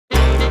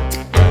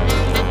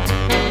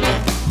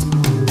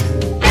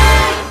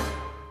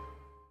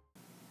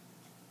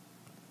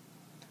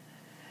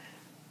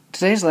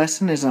Today's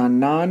lesson is on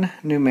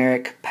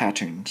non-numeric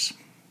patterns.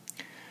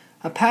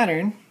 A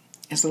pattern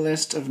is a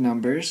list of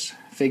numbers,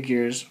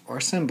 figures,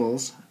 or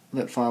symbols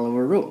that follow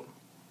a rule.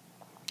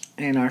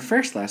 In our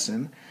first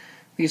lesson,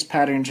 these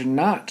patterns are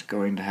not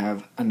going to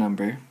have a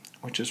number,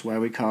 which is why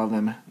we call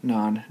them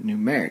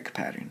non-numeric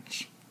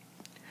patterns.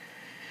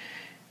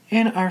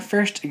 In our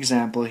first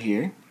example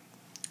here,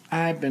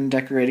 I've been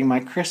decorating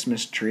my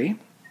Christmas tree,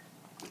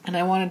 and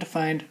I wanted to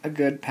find a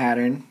good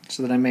pattern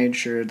so that I made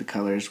sure the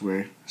colors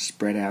were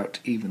spread out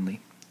evenly.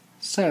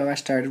 So I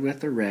started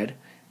with a red,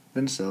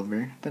 then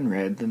silver, then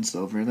red, then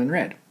silver, then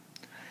red.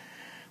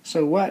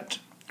 So what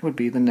would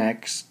be the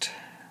next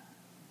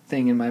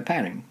thing in my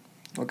pattern?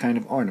 What kind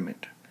of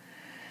ornament?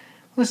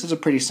 Well, this is a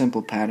pretty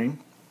simple pattern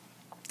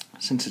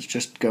since it's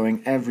just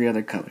going every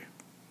other color.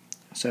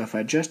 So if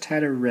I just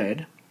had a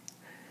red,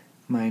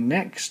 my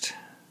next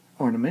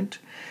ornament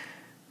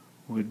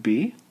would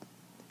be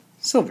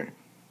silver.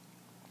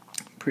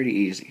 Pretty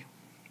easy.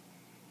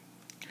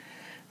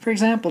 For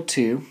example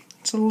 2,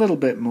 it's a little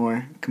bit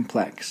more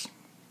complex.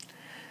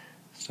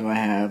 So I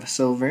have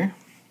silver,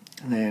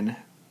 then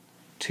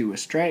 2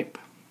 with stripe,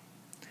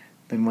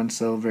 then 1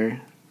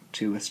 silver,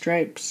 2 with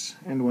stripes,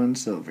 and 1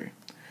 silver.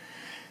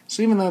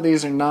 So even though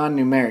these are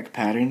non-numeric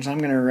patterns, I'm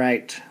going to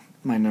write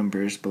my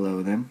numbers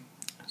below them.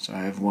 So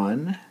I have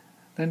 1,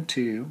 then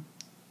 2,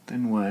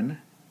 then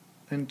 1,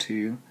 then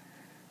 2,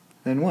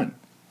 then 1.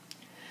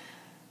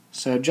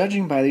 So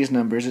judging by these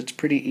numbers, it's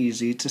pretty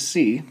easy to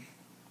see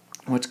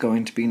what's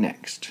going to be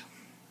next.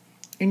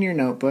 In your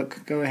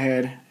notebook, go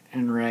ahead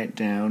and write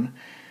down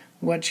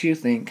what you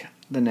think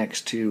the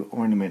next 2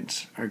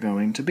 ornaments are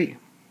going to be.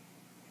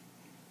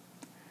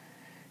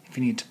 If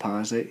you need to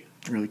pause it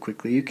really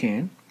quickly, you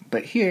can.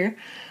 But here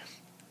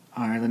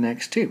are the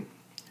next 2.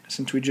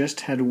 Since we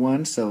just had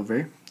 1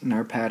 silver, and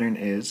our pattern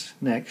is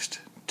next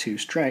 2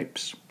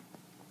 stripes,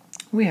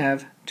 we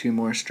have 2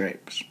 more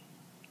stripes.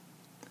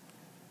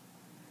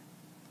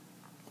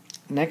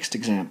 Next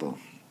example.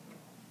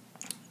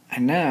 I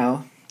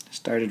now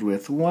started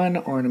with 1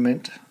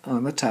 ornament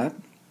on the top,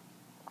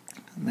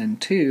 then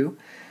 2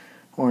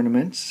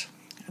 ornaments,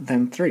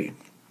 then 3.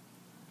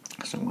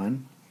 So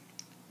 1,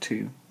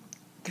 2,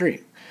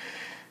 3.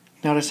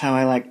 Notice how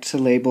I like to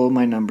label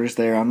my numbers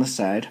there on the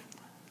side,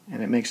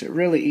 and it makes it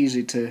really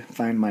easy to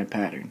find my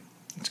pattern.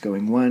 It's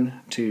going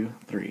 1, 2,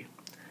 3.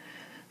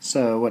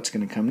 So what's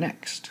going to come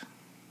next?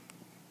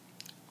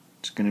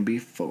 It's going to be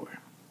 4.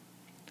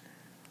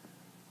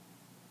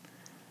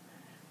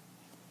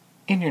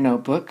 In your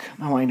notebook,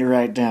 I want you to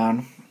write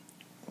down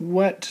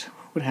what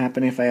would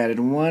happen if I added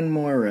 1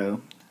 more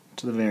row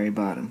to the very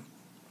bottom.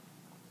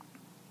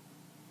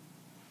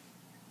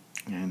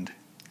 And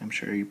I'm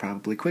sure you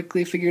probably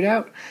quickly figured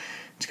out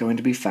it's going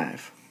to be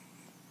 5.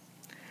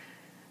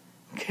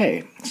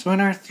 Okay, so in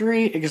our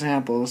 3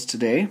 examples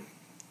today,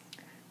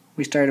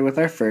 we started with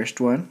our first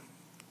one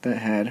that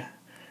had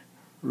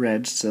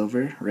red,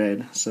 silver,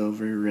 red,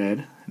 silver,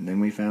 red, and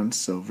then we found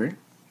silver.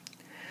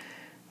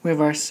 We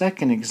have our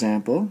second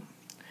example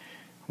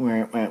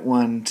where it went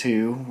 1,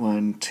 2,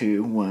 1,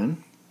 2,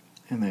 1,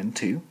 and then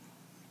 2.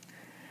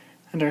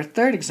 And our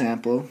third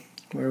example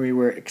where we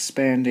were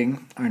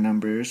expanding our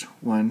numbers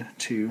 1,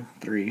 2,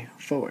 3,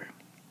 4.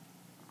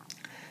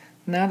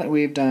 Now that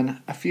we've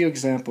done a few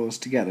examples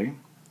together,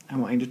 I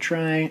want you to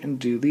try and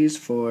do these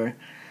 4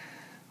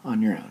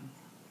 on your own.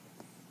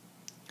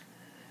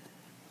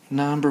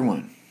 Number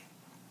 1.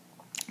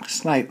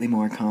 Slightly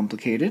more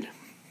complicated.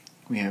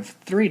 We have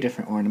 3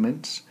 different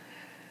ornaments: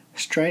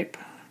 stripe,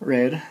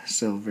 red,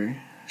 silver,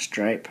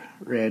 stripe,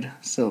 red,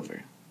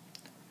 silver.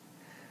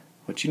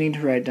 What you need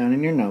to write down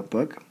in your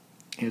notebook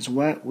is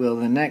what will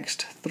the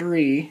next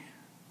 3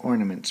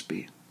 ornaments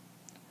be.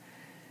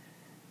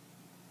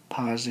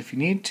 Pause if you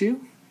need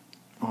to,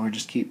 or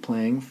just keep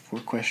playing for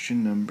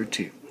question number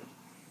 2.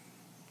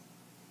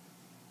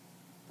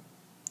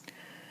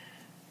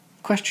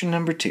 Question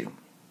number 2.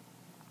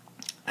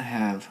 I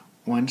have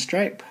 1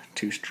 stripe,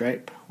 2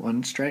 stripe,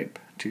 1 stripe,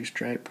 2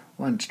 stripe,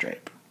 1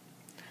 stripe.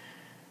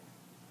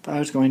 If I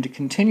was going to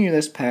continue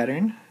this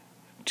pattern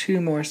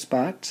 2 more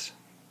spots,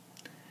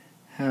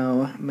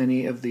 how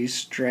many of these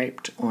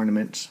striped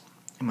ornaments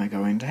am I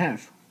going to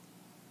have?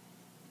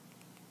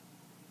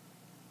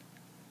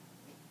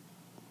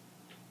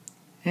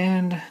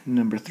 And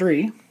number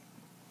 3,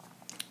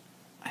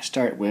 I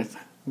start with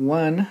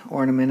 1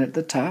 ornament at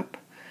the top,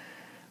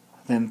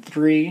 then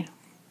 3,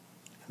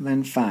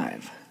 then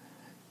 5.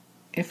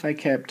 If I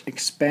kept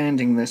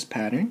expanding this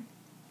pattern,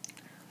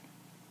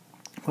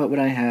 what would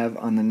I have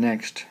on the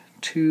next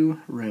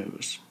 2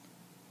 rows?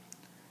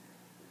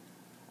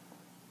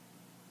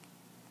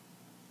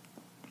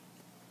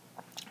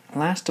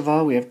 Last of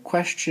all, we have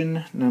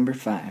question number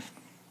 5.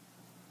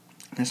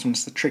 This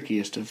one's the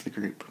trickiest of the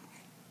group.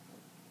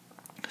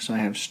 So I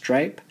have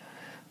stripe,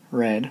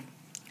 red,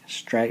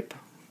 stripe,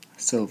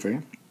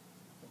 silver,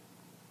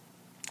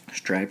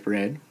 stripe,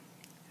 red,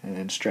 and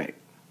then stripe.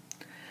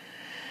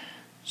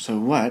 So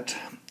what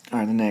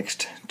are the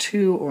next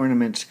 2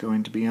 ornaments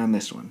going to be on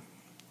this one?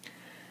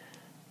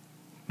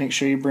 Make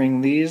sure you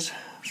bring these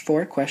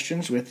 4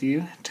 questions with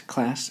you to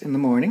class in the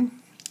morning,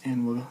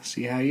 and we'll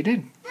see how you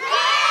did.